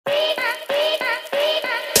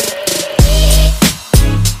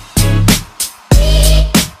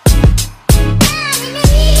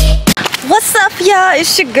y'all,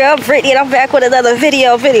 it's your girl Brittany and I'm back with another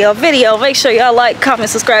video. Make sure y'all like, comment,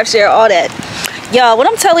 subscribe, share, all that. Y'all, what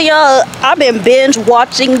I'm telling y'all, I've been binge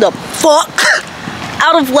watching the fuck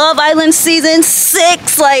out of Love Island season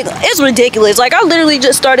 6. Like, it's ridiculous. Like, I literally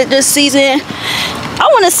just started this season. I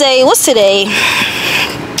want to say, what's today?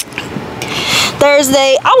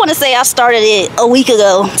 Thursday. I want to say I started it a week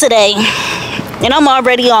ago today. And I'm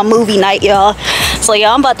already on movie night, y'all. So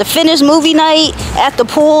yeah, I'm about to finish movie night at the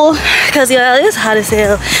pool because yeah, it's hot as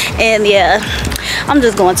hell. And yeah, I'm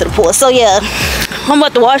just going to the pool. So yeah, I'm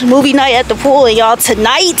about to watch movie night at the pool. And y'all,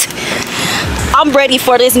 tonight I'm ready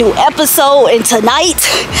for this new episode. And tonight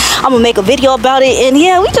I'm gonna make a video about it. And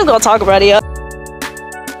yeah, we just gonna talk about it, y'all.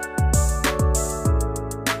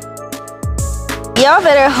 Y'all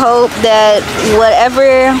better hope that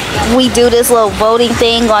whatever we do this little voting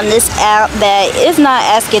thing on this app, that it's not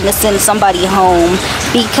asking to send somebody home,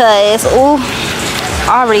 because ooh,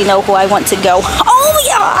 I already know who I want to go. Oh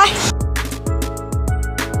yeah.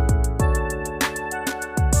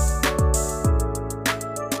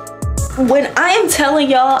 When I am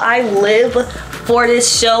telling y'all I live for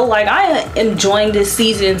this show, like, I am enjoying this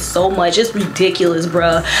season so much. It's ridiculous,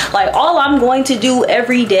 bruh. Like, all I'm going to do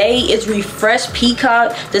every day is refresh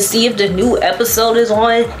Peacock to see if the new episode is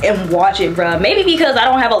on and watch it, bruh. Maybe because I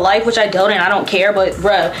don't have a life, which I don't, and I don't care, but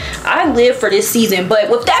bruh, I live for this season. But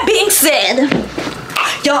with that being said,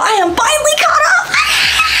 y'all, I am finally caught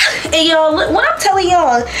up. And y'all, when I'm telling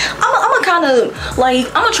y'all, I'm kind of like,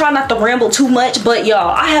 I'm gonna try not to ramble too much, but y'all,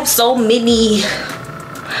 I have so many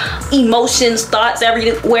emotions, thoughts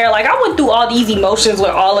everywhere. Like, I went through all these emotions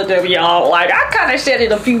with all of them, y'all. Like, I kind of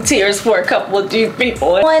shedded a few tears for a couple of these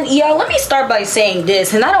people. And y'all, let me start by saying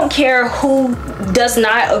this, and I don't care who does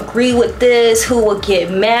not agree with this, who will get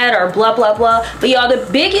mad or blah blah blah, but y'all, the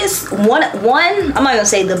biggest one, I'm not gonna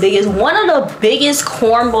say the biggest, one of the biggest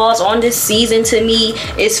cornballs on this season to me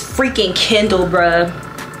is freaking Kendall, bruh.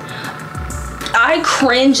 I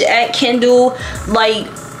cringe at Kendall. Like,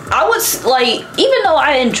 I was like, even though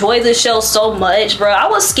I enjoy the show so much, bro, I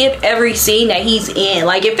would skip every scene that he's in.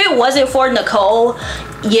 Like, if it wasn't for Nicole,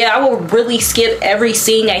 yeah, I would really skip every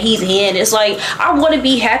scene that he's in. It's like, I want to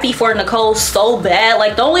be happy for Nicole so bad.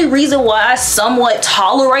 Like, the only reason why I somewhat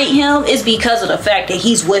tolerate him is because of the fact that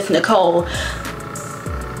he's with Nicole.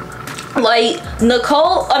 Like,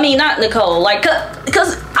 Nicole, I mean, not Nicole, like,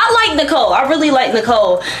 because I like Nicole. I really like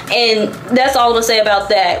Nicole, and that's all I'm gonna say about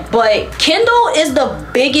that. But Kendall is the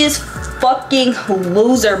biggest fucking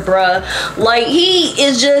loser, bruh. Like, he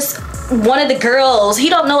is just one of the girls. He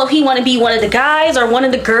don't know if he want to be one of the guys or one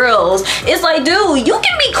of the girls. It's like, dude, you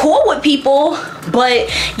can be cool with people, but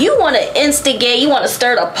you want to instigate, you want to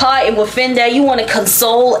stir the pot, and within that, you want to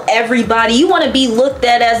console everybody. You want to be looked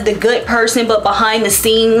at as the good person, but behind the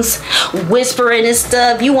scenes, whispering and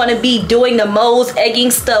stuff. You want to be doing the most,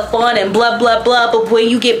 egging stuff on and blah, blah, blah. But when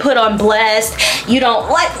you get put on blast, you don't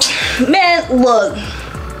like, man, look.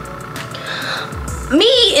 Me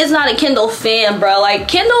is not a Kendall fan, bro. Like,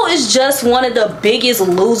 Kendall is just one of the biggest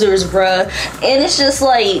losers, bro. And it's just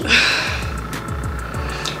like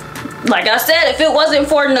I said, if it wasn't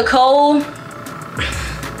for Nicole,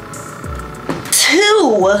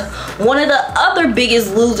 one of the other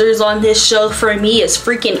biggest losers on this show for me is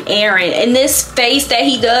freaking Aaron. And this face that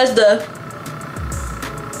he does, the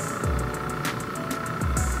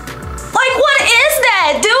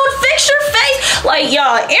dude, fix your face. Like,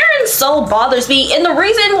 y'all, Aaron so bothers me. And the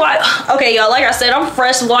reason why, okay, y'all, like I said, I'm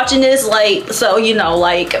fresh watching this, like, so, you know,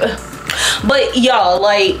 like, but y'all,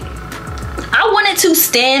 like, I wanted to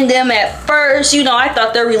stand them at first. You know, I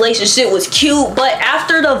thought their relationship was cute, but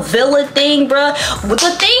after the villa thing, bruh, the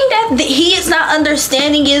thing that he is not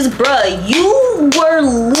understanding is, bruh, you were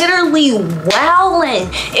literally wowing.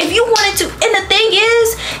 If you wanted to, and the thing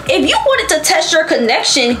is, if you wanted to test your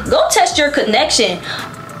connection, go test your connection.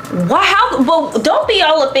 Why? How? But don't be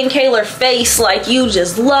all up in Kayla's face like you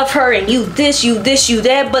just love her and you this, you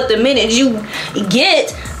that. But the minute you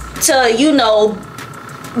get to, you know,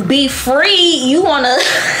 be free, you wanna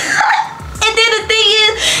and then the thing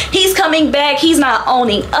is, he's coming back, he's not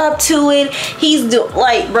owning up to it. He's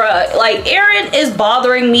like, bruh, like, Aaron is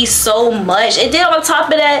bothering me so much. And then on top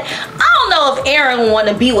of that, I don't know if Aaron want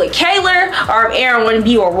to be with Kayla or if Aaron want to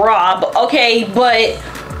be with Rob, okay? But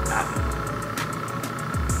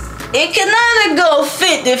it can either go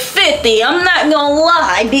 50-50, I'm not gonna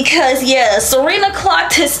lie, because yeah, Serena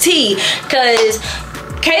clocked his tea, because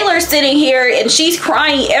Kayla's sitting here and she's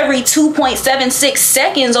crying every 2.76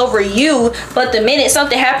 seconds over you, but the minute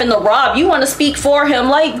something happened to Rob, you want to speak for him.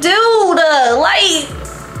 Like, dude, like,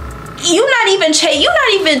 you're not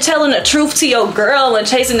even telling the truth to your girl and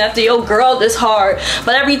chasing after your girl this hard.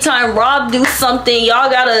 But every time Rob do something, y'all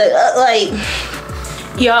gotta like,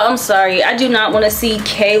 y'all, I'm sorry, I do not want to see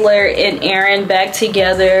Kayla and Aaron back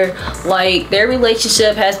together. Like, their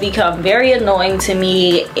relationship has become very annoying to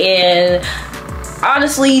me, and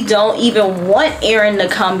honestly don't even want Aaron to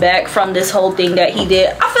come back from this whole thing that he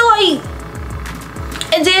did. I feel like,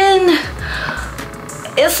 and then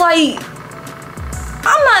it's like,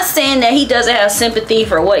 I'm not saying that he doesn't have sympathy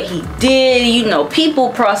for what he did. You know, people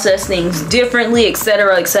process things differently,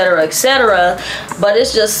 etc, etc, etc. But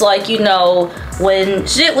it's just like, you know, when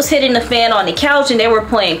shit was hitting the fan on the couch and they were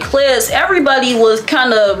playing clips, everybody was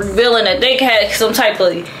kind of revealing that they had some type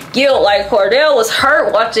of guilt. Like, Cordell was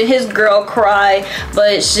hurt watching his girl cry,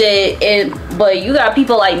 but shit, but you got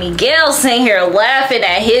people like Miguel sitting here laughing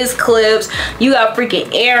at his clips. You got freaking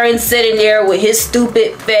Aaron sitting there with his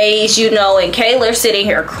stupid face, you know, and Kayla sitting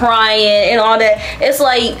here crying and all that. It's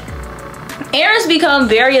like, Aaron's become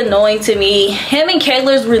very annoying to me. Him and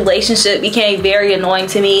Kayla's relationship became very annoying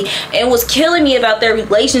to me, and what's killing me about their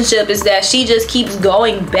relationship is that she just keeps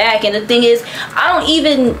going back. And the thing is,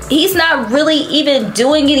 he's not really even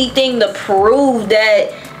doing anything to prove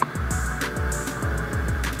that.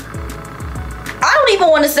 I don't even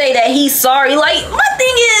want to say that he's sorry. Like, my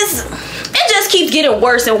thing is, it just keeps getting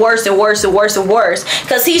worse and worse and worse and worse and worse,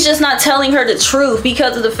 because he's just not telling her the truth.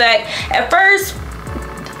 Because of the fact, at first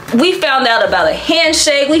we found out about a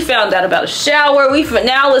handshake, we found out about a shower,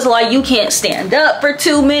 now it's like you can't stand up for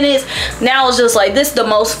 2 minutes. Now it's just like, this is the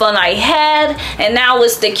most fun I had, and now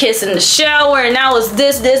it's the kiss in the shower, and now it's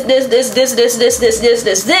this. It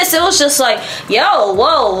was just like, yo,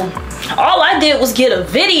 whoa, all I did was get a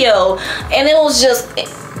video, and it was just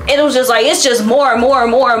like, it's just more and more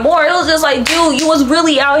and more and more. It was just like, dude, you was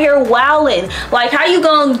really out here wilding. Like, how you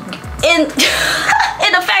gonna, and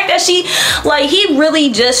and the fact that he really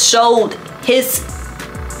just showed his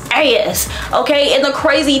ass, okay? And the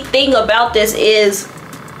crazy thing about this is,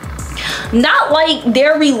 not like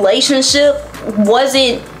their relationship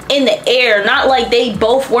wasn't in the air, not like they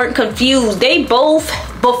both weren't confused. They both,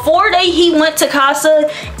 before he went to Casa,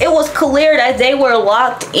 it was clear that they were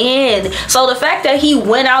locked in. So the fact that he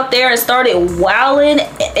went out there and started wilding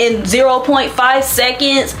in 0.5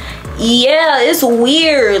 seconds, yeah, it's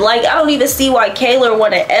weird. Like, I don't even see why Kayla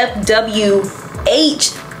want to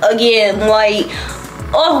FWH again. Like,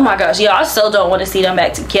 oh my gosh, yeah, I still don't want to see them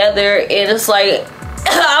back together. And it's like,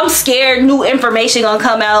 I'm scared new information gonna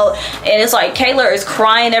come out, and it's like Kayla is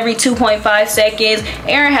crying every 2.5 seconds.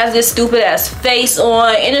 Aaron has this stupid ass face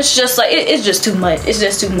on, and it's just like, it's just too much. It's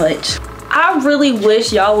just too much. I really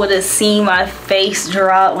wish y'all would have seen my face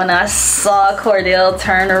drop when I saw Cordell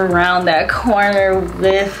turn around that corner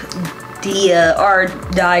with Daya.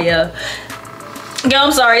 Yeah,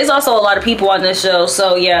 I'm sorry, it's also a lot of people on this show,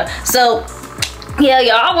 so yeah. So yeah,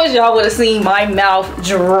 y'all, I wish y'all would have seen my mouth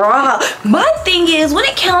drop. My thing is, when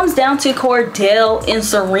it comes down to Cordell and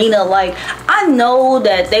Serena, like, I know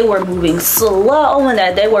that they were moving slow and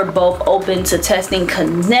that they were both open to testing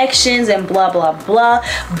connections and blah blah blah,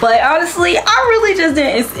 but honestly, I really just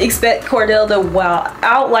didn't expect Cordell to wow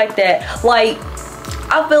out like that. Like,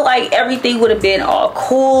 I feel like everything would have been all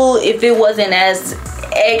cool if it wasn't as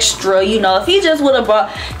extra, you know. If he just would have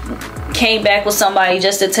came back with somebody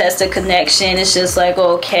just to test a connection, it's just like,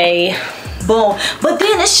 okay, boom. But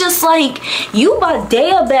then it's just like, you brought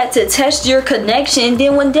Daya back to test your connection,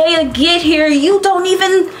 then when Daya get here, you don't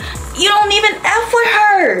even F with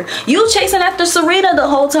her. You chasing after Serena the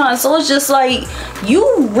whole time. So it's just like, did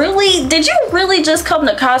you really just come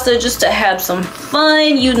to Casa just to have some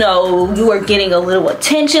fun? You know, you were getting a little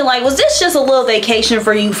attention. Like, was this just a little vacation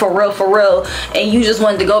for you, for real, and you just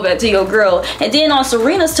wanted to go back to your girl? And then on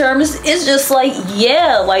Serena's terms, it's just like,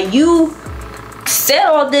 yeah, like, you said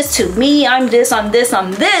all this to me, I'm this, and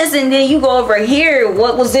then you go over here,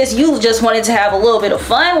 what was this? You just wanted to have a little bit of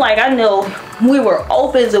fun. Like, I know we were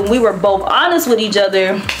open and we were both honest with each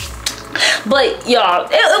other, but y'all,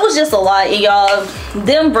 it was just a lot, y'all.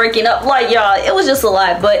 Them breaking up, like, y'all, it was just a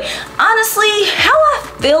lot. But honestly, how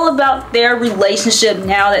I feel about their relationship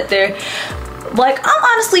now that they're, like, I'm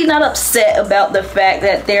honestly not upset about the fact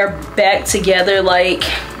that they're back together. Like,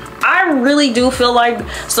 I really do feel like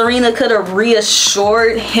Serena could have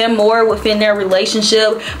reassured him more within their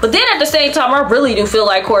relationship. But then at the same time, I really do feel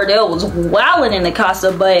like Cordell was wilding in the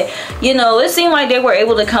Casa. But, you know, it seemed like they were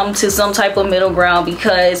able to come to some type of middle ground,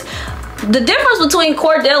 because the difference between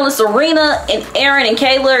Cordell and Serena and Aaron and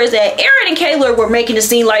Kayla is that Aaron and Kayla were making it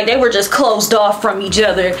seem like they were just closed off from each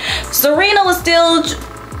other. Serena was still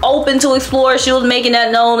open to explore. She was making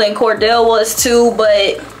that known, and Cordell was too.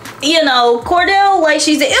 But you know, Cordell, like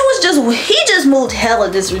she said, it was just, he just moved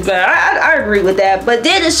hella disrespect. I agree with that. But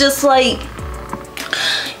then it's just like,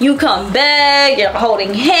 you come back, you're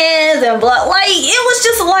holding hands and blah, like, it was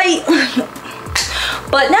just like,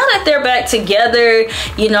 but now that they're back together,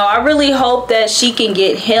 you know, I really hope that she can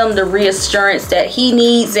get him the reassurance that he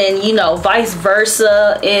needs, and, you know, vice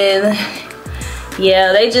versa. And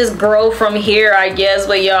yeah, they just grow from here, I guess.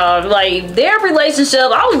 But y'all, like, their relationship,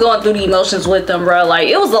 I was going through the emotions with them, bro. Like,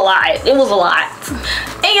 it was a lot. It was a lot.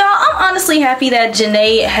 And y'all, I'm honestly happy that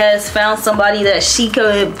Janae has found somebody that she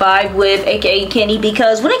could vibe with, aka Kenny,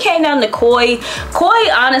 because when it came down to Coy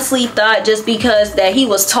honestly thought just because that he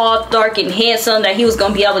was tall, dark, and handsome that he was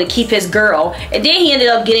gonna be able to keep his girl. And then he ended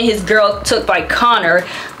up getting his girl took by Connor.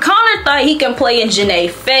 Connor thought he can play in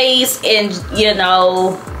Janae's face, and, you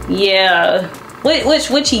know, yeah,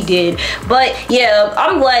 which he did. But yeah,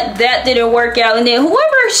 I'm glad that didn't work out. And then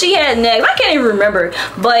whoever she had next, I can't even remember.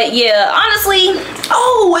 But yeah, honestly,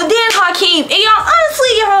 oh, and then Hakeem. And y'all,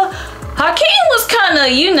 honestly, y'all, Hakeem was kind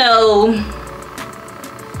of, you know,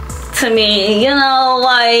 to me, you know,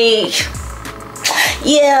 like,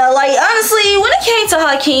 yeah, like, honestly, when it came to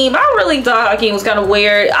Hakeem, I really thought Hakeem was kind of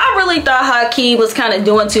weird. I really thought Hakeem was kind of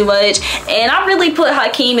doing too much, and I really put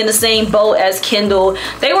Hakeem in the same boat as Kendall.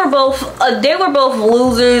 They were both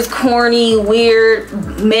losers, corny, weird,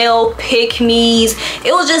 male pick-me's.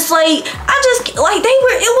 It was just like, it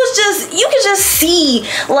was just, you could just see,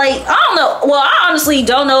 like, I don't know, well, I honestly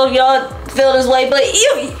don't know if y'all feel this way, but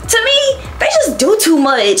to me, they just do too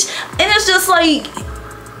much, and it's just like,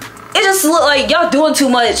 it just look like y'all doing too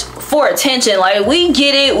much for attention. Like, we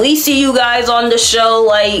get it, we see you guys on the show,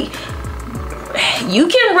 like, you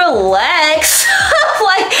can relax.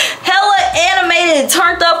 Like, hella animated,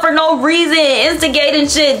 turned up for no reason, instigating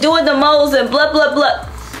shit, doing the most, and blah blah blah.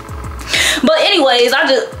 But anyways, I'm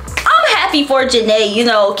happy for Janae, you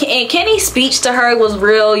know, and Kenny's speech to her was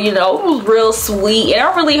real, you know, it was real sweet, and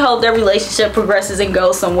I really hope their relationship progresses and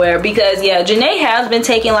goes somewhere, because yeah, Janae has been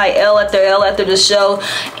taking like L after the show,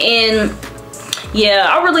 and yeah,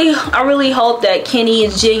 I really hope that Kenny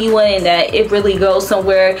is genuine and that it really goes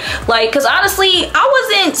somewhere. Like, because honestly, I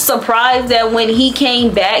wasn't surprised that when he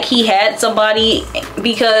came back, he had somebody,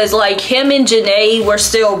 because like him and Janae were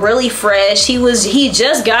still really fresh. He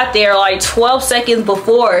just got there like 12 seconds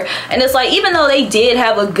before, and it's like, even though they did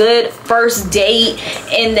have a good first date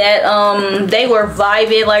and that they were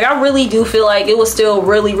vibing, like, I really do feel like it was still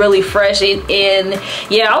really fresh, and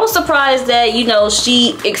yeah, I was surprised that, you know,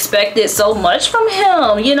 she expected so much from him.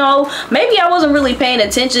 You know, maybe I wasn't really paying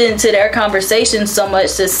attention to their conversation so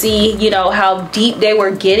much to see, you know, how deep they were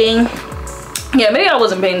getting. Yeah, maybe I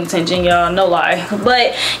wasn't paying attention, y'all, no lie.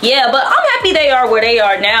 But yeah, but I'm happy they are where they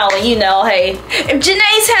are now, and you know, hey, if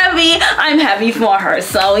Janae's happy, I'm happy for her.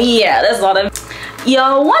 So yeah, that's all that.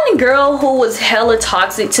 Yo, one girl who was hella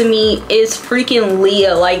toxic to me is freaking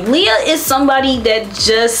Leah. Like, Leah is somebody that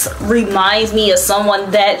just reminds me of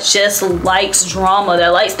someone that just likes drama, that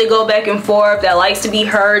likes to go back and forth, that likes to be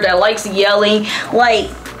heard, that likes yelling.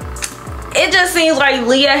 Like, it just seems like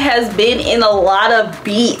Leah has been in a lot of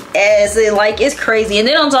BS, and like, it's crazy. And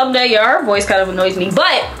then on top of that, yeah, her voice kind of annoys me,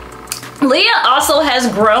 but Leah also has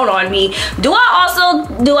grown on me. Do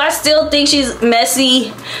I still think she's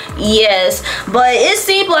messy? Yes, but it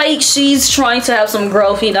seemed like she's trying to have some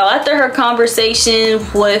growth, you know, after her conversation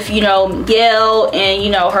with, you know, Gail, and,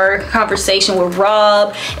 you know, her conversation with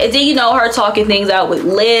Rob, and then, you know, her talking things out with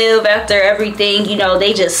Liv after everything, you know,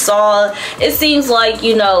 they just saw. It seems like,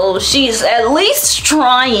 you know, she's at least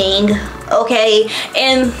trying, okay?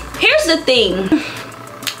 And here's the thing,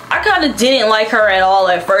 I kind of didn't like her at all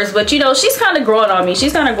at first, but you know, she's kind of growing on me.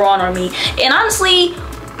 And honestly,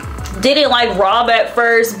 didn't like Rob at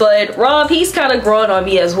first, but Rob, he's kind of growing on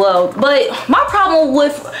me as well. But my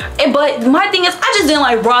thing is, I just didn't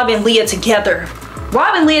like Rob and Leah together.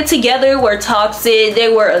 Rob and Leah together were toxic. They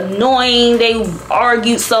were annoying. They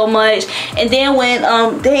argued so much. And then when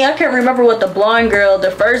dang, I can't remember what the blonde girl, the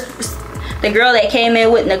girl that came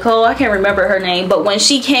in with Nicole, I can't remember her name, but when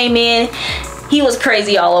she came in, he was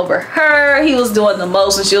crazy all over her. He was doing the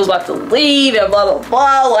most, and she was about to leave and blah blah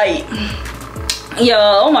blah. Like, yo,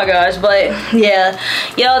 oh my gosh. But yeah,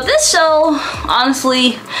 yo, this show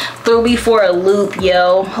honestly threw me for a loop,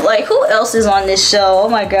 yo. Like, who else is on this show? Oh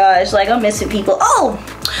my gosh, like, I'm missing people. Oh,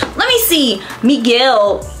 let me see.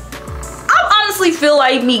 Miguel. I honestly feel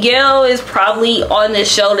like Miguel is probably on this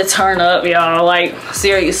show to turn up, y'all. Like,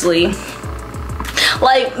 seriously.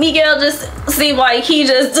 Like, Miguel just seemed like he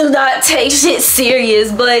just do not take shit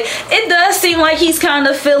serious, but it does seem like he's kind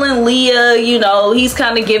of feeling Leah, you know, he's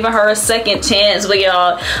kind of giving her a second chance. But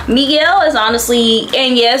y'all, Miguel is honestly,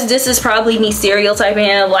 and yes, this is probably me stereotyping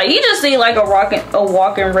him, like, he just seemed like a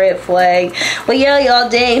walking red flag. But yeah, y'all,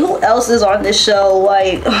 dang, who else is on this show?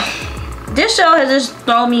 Like, this show has just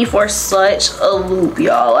thrown me for such a loop,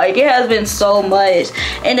 y'all. Like, it has been so much.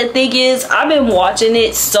 And the thing is, I've been watching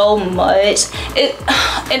it so much.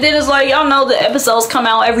 And then it's like, y'all know the episodes come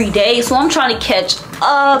out every day, so I'm trying to catch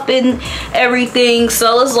up and everything.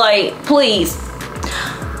 So it's like, please,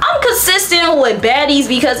 I'm consistent with baddies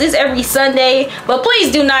because it's every Sunday, but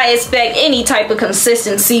please do not expect any type of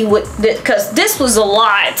consistency with this, because this was a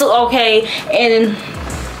lot, okay? And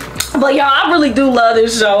but y'all, I really do love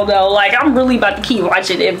this show though. Like, I'm really about to keep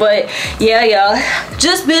watching it. But yeah, y'all,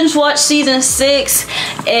 just binge watch season 6,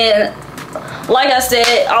 and like I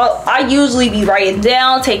said, I usually be writing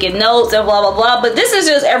down, taking notes and blah blah blah, but this is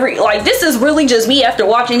just this is really just me after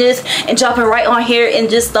watching this and jumping right on here and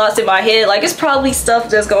just thoughts in my head. Like, it's probably stuff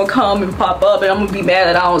that's gonna come and pop up and I'm gonna be mad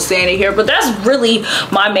that I don't say it here, but that's really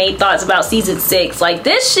my main thoughts about season 6. Like,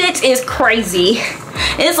 this shit is crazy.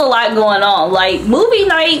 It's a lot going on. Like, movie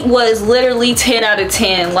night was literally 10 out of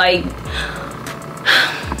 10. Like,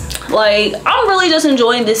 I'm really just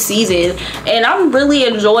enjoying this season, and I'm really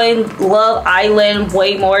enjoying Love Island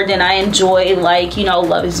way more than I enjoy, like, you know,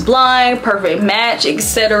 Love is Blind, Perfect Match,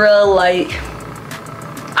 etc. Like,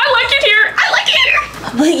 I like it here. I like it here.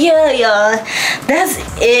 But yeah, y'all, that's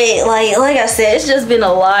it. Like I said, it's just been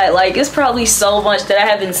a lot. Like, it's probably so much that I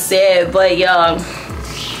haven't said, but y'all,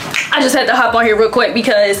 I just had to hop on here real quick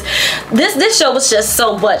because this show was just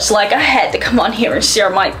so much. Like, I had to come on here and share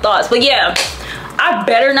my thoughts. But yeah, I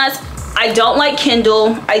don't like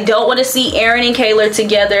Kendall. I don't want to see Aaron and Kayla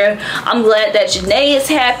together. I'm glad that Janae is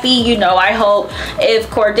happy. You know, I hope if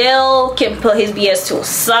Cordell can put his BS to a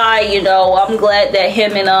side, you know, I'm glad that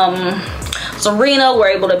him and Serena were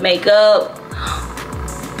able to make up.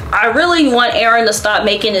 I really want Aaron to stop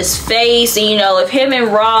making his face, and you know, if him and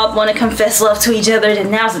Rob want to confess love to each other,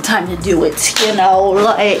 then now's the time to do it, you know.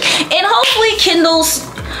 Like, and hopefully Kendall's,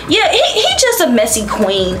 yeah, he just a messy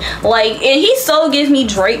queen, like, and he so gives me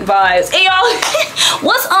Drake vibes. And y'all,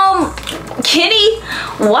 what's Kenny,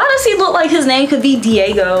 why does he look like his name could be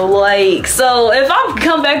Diego? Like, so if I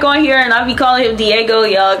come back on here and I be calling him Diego,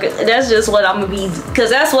 y'all, that's just what I'm gonna be, because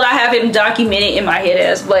that's what I have him documented in my head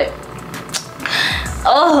as. But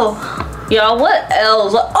oh, y'all, what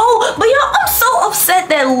else? Oh, but y'all, I'm so upset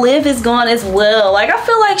that Liv is gone as well. Like, I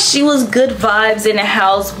feel like she was good vibes in the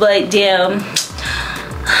house, but damn,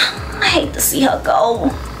 I hate to see her go.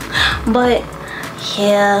 But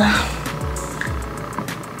yeah,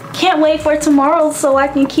 can't wait for tomorrow so I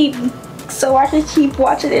can keep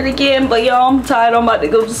watching it again. But y'all, I'm tired. I'm about to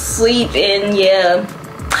go to sleep, and yeah,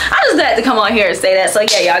 I just had to come on here and say that. So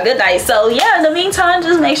yeah, y'all, good night. So yeah, in the meantime,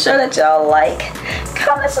 just make sure that y'all like,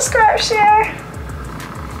 comment, subscribe, share.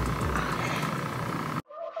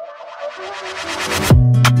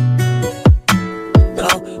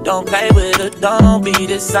 Don't play with it, don't be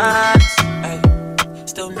the size.